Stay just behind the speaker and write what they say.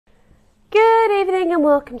and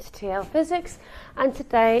welcome to TL Physics, and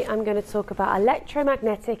today I'm going to talk about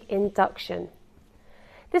electromagnetic induction.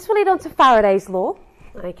 This will lead on to Faraday's law,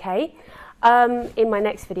 okay, in my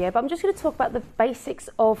next video, but I'm just going to talk about the basics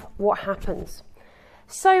of what happens.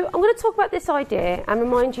 So I'm going to talk about this idea and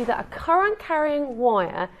remind you that a current carrying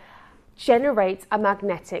wire generates a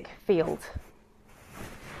magnetic field.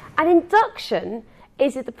 And induction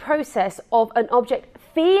is the process of an object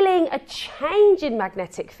feeling a change in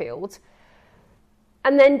magnetic field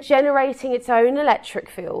and then generating its own electric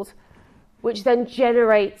field, which then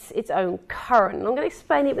generates its own current. And I'm going to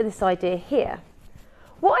explain it with this idea here.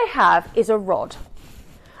 What I have is a rod,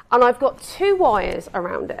 and I've got two wires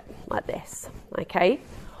around it, like this, okay?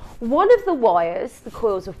 One of the wires, the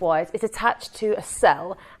coils of wires, is attached to a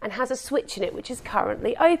cell and has a switch in it, which is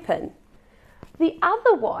currently open. The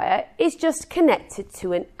other wire is just connected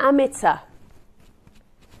to an ammeter.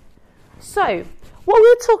 So, what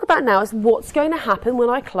we'll talk about now is what's going to happen when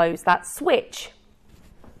I close that switch.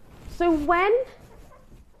 So when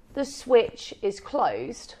the switch is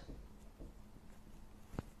closed,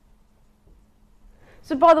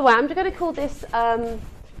 so by the way, I'm just going to call this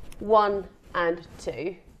 1 and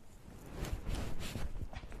 2.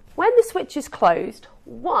 When the switch is closed,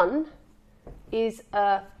 1 is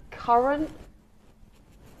a current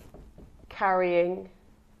carrying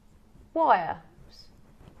wire.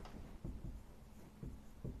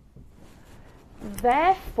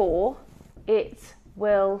 Therefore, it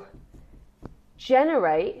will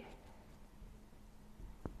generate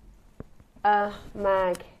a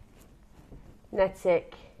magnetic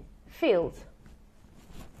field.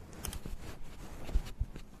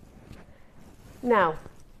 Now,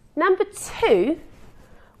 number 2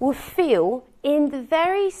 will feel in the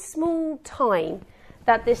very small time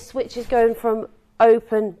that this switch is going from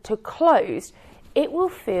open to closed, it will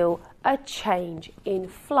feel a change in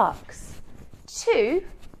flux. 2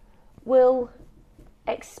 will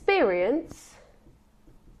experience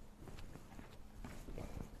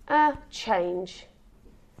a change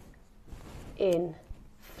in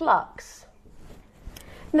flux.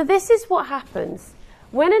 Now this is what happens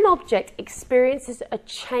when an object experiences a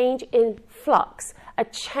change in flux, a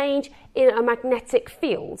change in a magnetic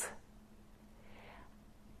field.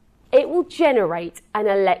 It will generate an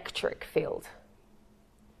electric field.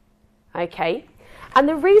 Okay? And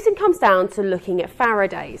the reason comes down to looking at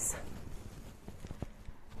Faraday's.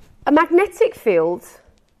 A magnetic field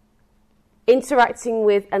interacting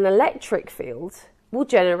with an electric field will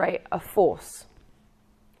generate a force.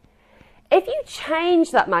 If you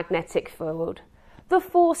change that magnetic field, the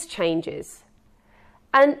force changes.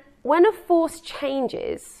 And when a force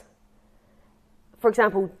changes, for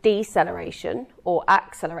example, deceleration or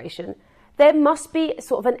acceleration, there must be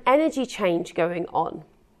sort of an energy change going on.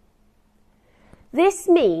 This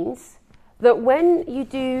means that when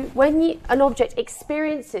an object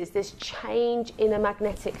experiences this change in a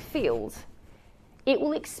magnetic field, it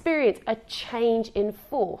will experience a change in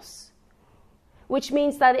force, which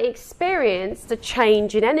means that it experienced a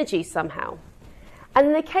change in energy somehow. And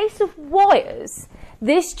in the case of wires,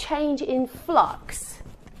 this change in flux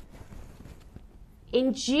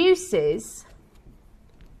induces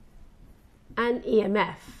an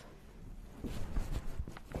EMF.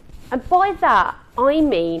 And by that, I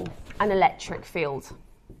mean an electric field.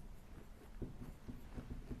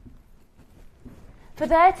 For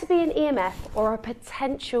there to be an EMF or a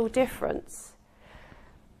potential difference,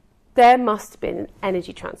 there must have been an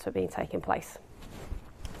energy transfer being taken place.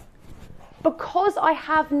 Because I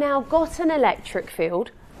have now got an electric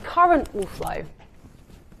field, current will flow.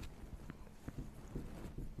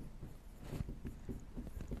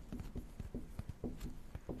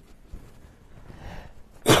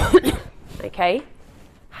 Okay.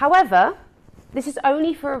 However, this is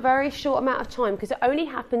only for a very short amount of time because it only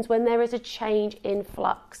happens when there is a change in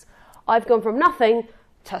flux. I've gone from nothing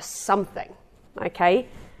to something. Okay.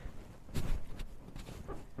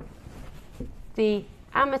 The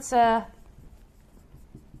ammeter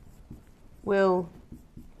will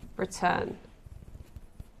return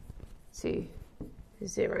to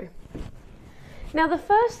 0. Now the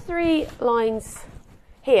first 3 lines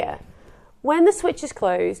here, when the switch is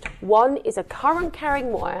closed, 1 is a current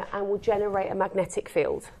carrying wire and will generate a magnetic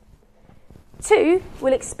field. 2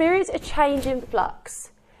 will experience a change in flux,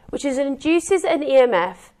 which induces an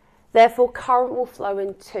EMF, therefore current will flow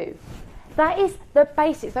in 2. That is the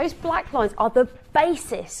basics. Those black lines are the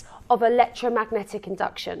basis of electromagnetic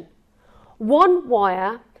induction. 1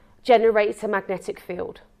 wire generates a magnetic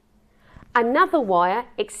field. Another wire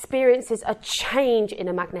experiences a change in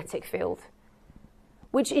a magnetic field,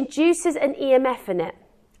 which induces an EMF in it,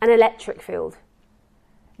 an electric field.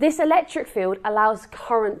 This electric field allows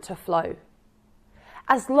current to flow.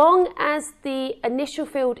 As long as the initial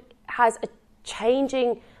field has a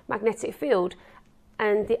changing magnetic field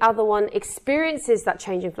and the other one experiences that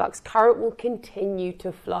change in flux, current will continue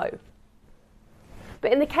to flow.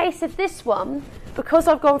 But in the case of this one, because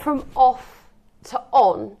I've gone from off to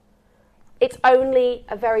on, it's only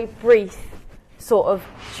a very brief sort of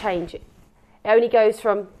change. It only goes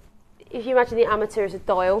from, if you imagine the ammeter as a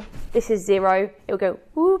dial, this is 0, it'll go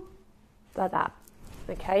whoop, like that,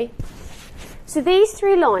 okay? So these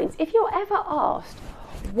three lines, if you're ever asked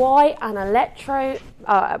why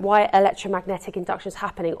electromagnetic induction is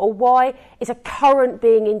happening, or why is a current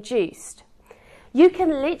being induced, you can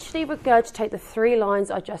literally regurgitate the three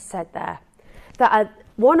lines I just said there. That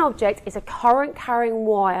one object is a current carrying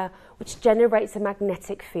wire which generates a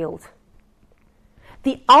magnetic field.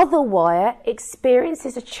 The other wire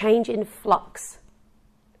experiences a change in flux,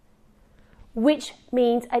 which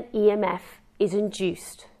means an EMF is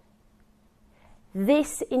induced.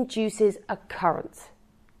 This induces a current.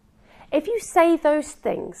 If you say those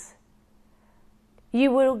things,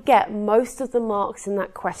 you will get most of the marks in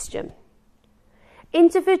that question.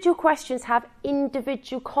 Individual questions have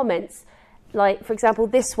individual comments. Like, for example,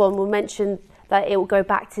 this one will mention that it will go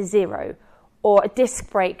back to 0, or a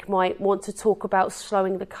disc brake might want to talk about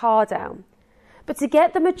slowing the car down. But to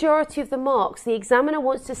get the majority of the marks, the examiner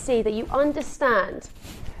wants to see that you understand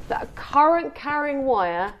that a current carrying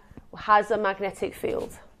wire has a magnetic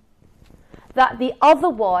field, that the other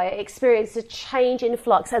wire experiences a change in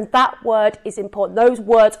flux, and that word is important. Those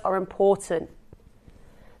words are important.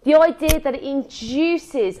 The idea that it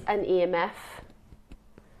induces an EMF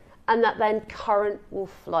and that then current will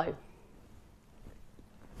flow.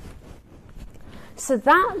 So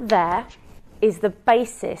that there is the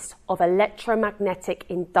basis of electromagnetic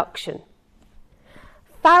induction.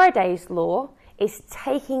 Faraday's law is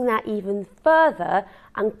taking that even further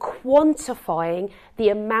and quantifying the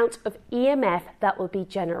amount of EMF that will be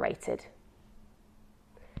generated.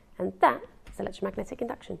 And that is electromagnetic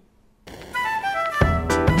induction.